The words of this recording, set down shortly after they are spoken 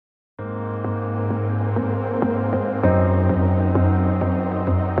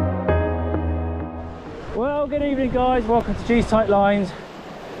good evening guys, welcome to G's Tite Lines.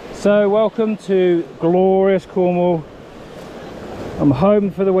 So welcome to glorious Cornwall. I'm home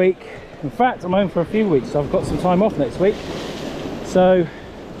for the week. In fact, I'm home for a few weeks, so I've got some time off next week. So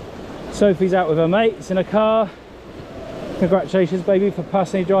Sophie's out with her mates in a car. Congratulations baby for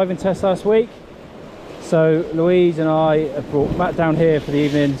passing your driving test last week. So Louise and I have brought Matt down here for the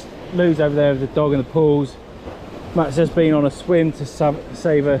evenings. Lou's over there with the dog in the pools. Matt's just been on a swim to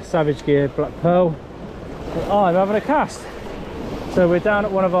save a Savage Gear Black Pearl. But I'm having a cast. So we're down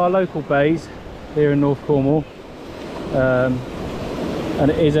at one of our local bays here in North Cornwall.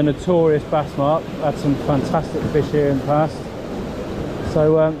 And it is a notorious bass mark. Had some fantastic fish here in the past.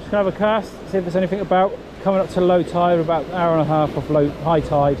 So just gonna have a cast, see if there's anything about. Coming up to low tide, we're about an hour and a half off low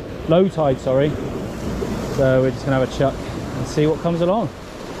tide, sorry. So we're just gonna have a chuck and see what comes along.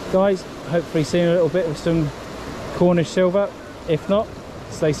 Guys, hopefully seeing a little bit of some Cornish Silver. If not,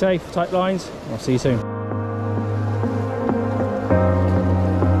 stay safe, tight lines. I'll see you soon.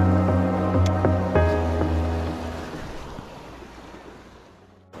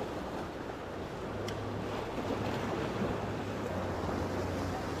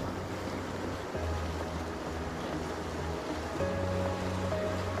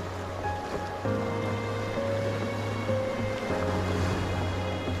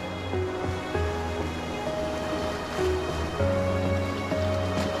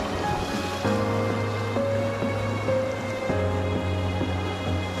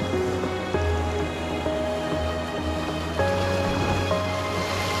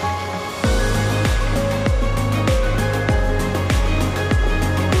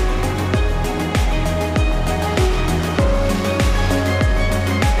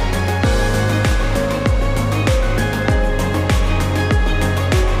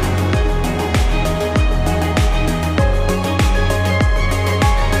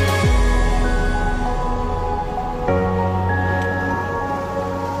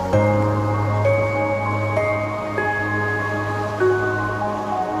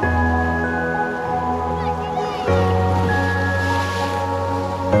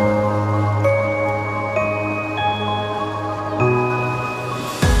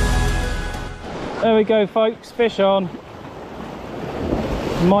 There we go folks, fish on.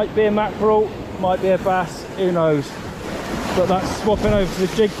 Might be a mackerel, might be a bass, who knows. But that's swapping over to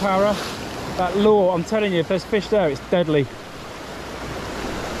the jig para. That lure, I'm telling you, if there's fish there, it's deadly.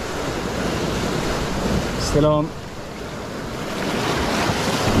 Still on.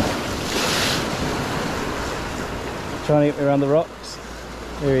 Trying to get me around the rocks.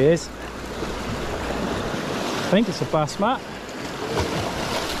 Here he is. I think it's a bass mat.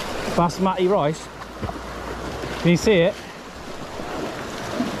 Bass Matty Rice. Can you see it?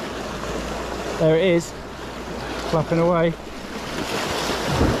 There it is, flapping away.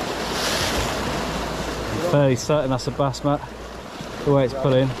 Fairly certain that's a bass mat, the way it's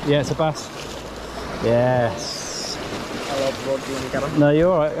pulling. Yeah, it's a bass. Yes. No,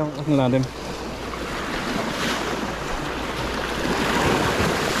 you're alright, I can land him.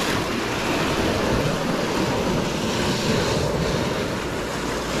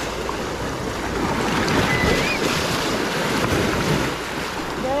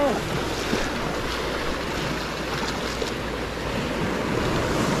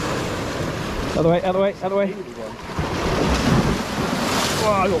 Out the way, out the way, out the way.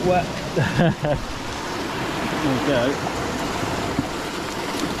 Oh, I got wet. There we go.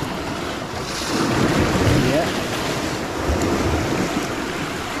 Yeah.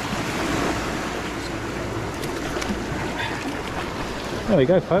 There we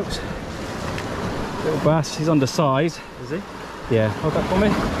go, folks. Little bass, he's undersized. Is he? Yeah, hold that for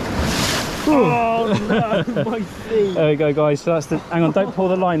me. Oh no, my feet. There we go guys, so that's the, hang on, don't pull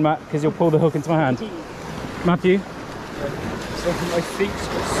the line Matt, because you'll pull the hook into my hand. Matthew? So my feet's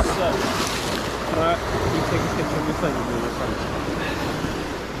got so... you take a picture of your phone.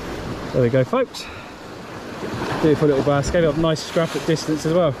 There we go folks. Beautiful little bass, gave it a nice scrap at distance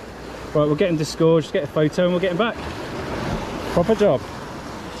as well. Right, we'll get him disgorged, get a photo and we'll get him back. Proper job.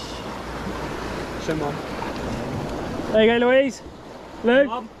 Show mum. There you go Louise. Lou?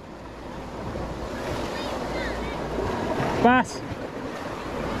 Mom. Bass.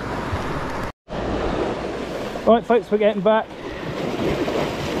 Right folks, we're getting back.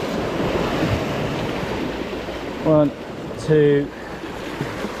 1, 2,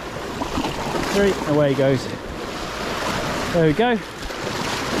 3, away he goes. There we go.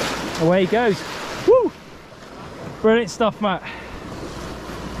 Away he goes. Woo! Brilliant stuff, Matt.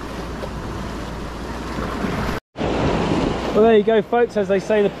 Well, there you go, folks. As they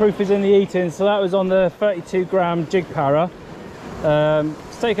say, the proof is in the eating. So that was on the 32 gram jig para.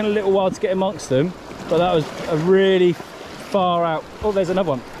 It's taken a little while to get amongst them. but that was a really far out. Oh, there's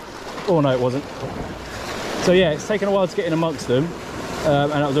another one. Oh no, it wasn't. So yeah, it's taken a while to get in amongst them,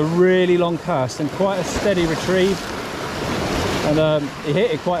 and it was a really long cast and quite a steady retrieve, and he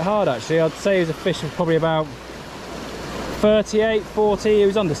hit it quite hard actually. I'd say it was a fish of probably about 38, 40. He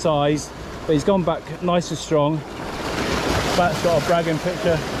was undersized, but he's gone back nice and strong. Matt's got a bragging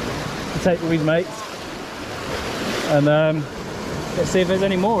picture to take with his mates, and let's see if there's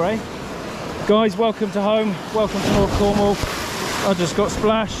any more, eh? Guys, welcome to home, welcome to North Cornwall. I just got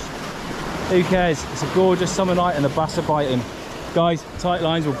splashed. Who cares? It's a gorgeous summer night and the bass are biting. Guys, Tite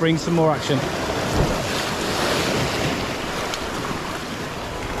Lines will bring some more action.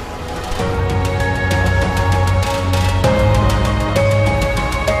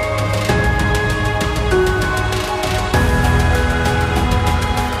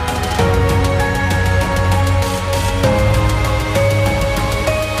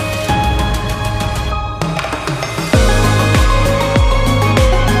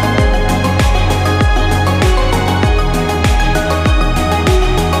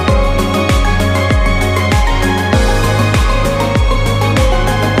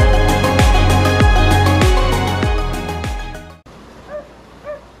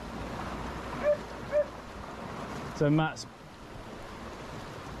 So Matt's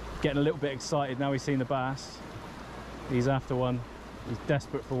getting a little bit excited now he's seen the bass. He's after one. He's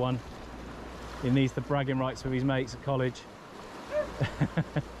desperate for one. He needs the bragging rights with his mates at college.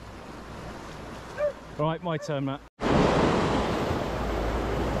 Right, my turn, Matt.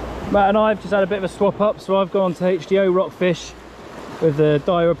 Matt and I have just had a bit of a swap up, so I've gone to HDO Rockfish with the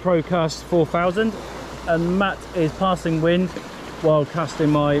Daiwa Procast 4000, and Matt is passing wind while casting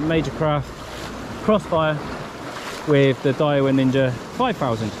my Major Craft Crossfire with the Daiwa Ninja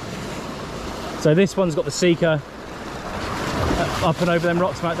 5000. So this one's got the Seeker up and over them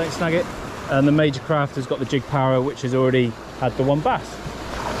rocks, Matt, don't snag it, and the Major Craft has got the jig power, which has already had the one bass.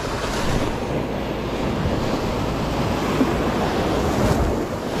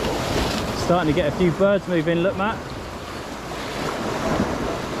 Starting to get a few birds moving, look Matt.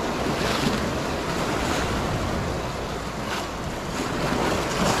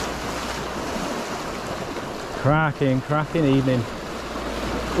 Cracking evening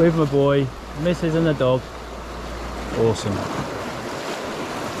with my boy, Mrs. and the dog. Awesome.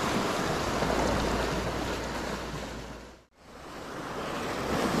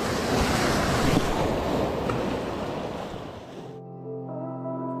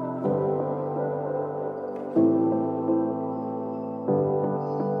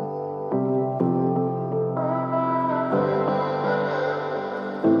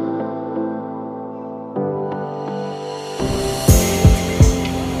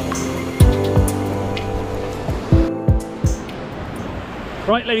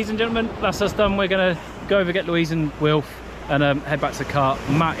 Right, ladies and gentlemen, that's us done. We're going to go over, get Louise and Wilf, and head back to the car.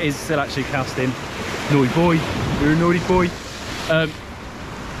 Matt is still actually casting. Naughty boy, you're a naughty boy.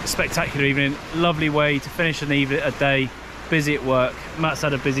 Spectacular evening, lovely way to finish an evening, a day. Busy at work. Matt's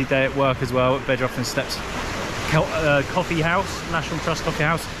had a busy day at work as well at Bedrough and Steps Coffee House, National Trust Coffee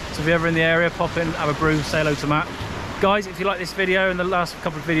House. So if you're ever in the area, pop in, have a brew, say hello to Matt. Guys, if you like this video and the last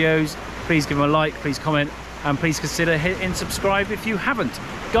couple of videos, please give them a like, please comment, and please consider hitting subscribe if you haven't.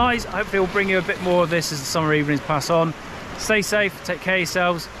 Guys, hopefully we'll bring you a bit more of this as the summer evenings pass on. Stay safe, take care of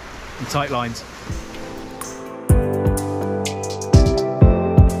yourselves, and Tite Lines.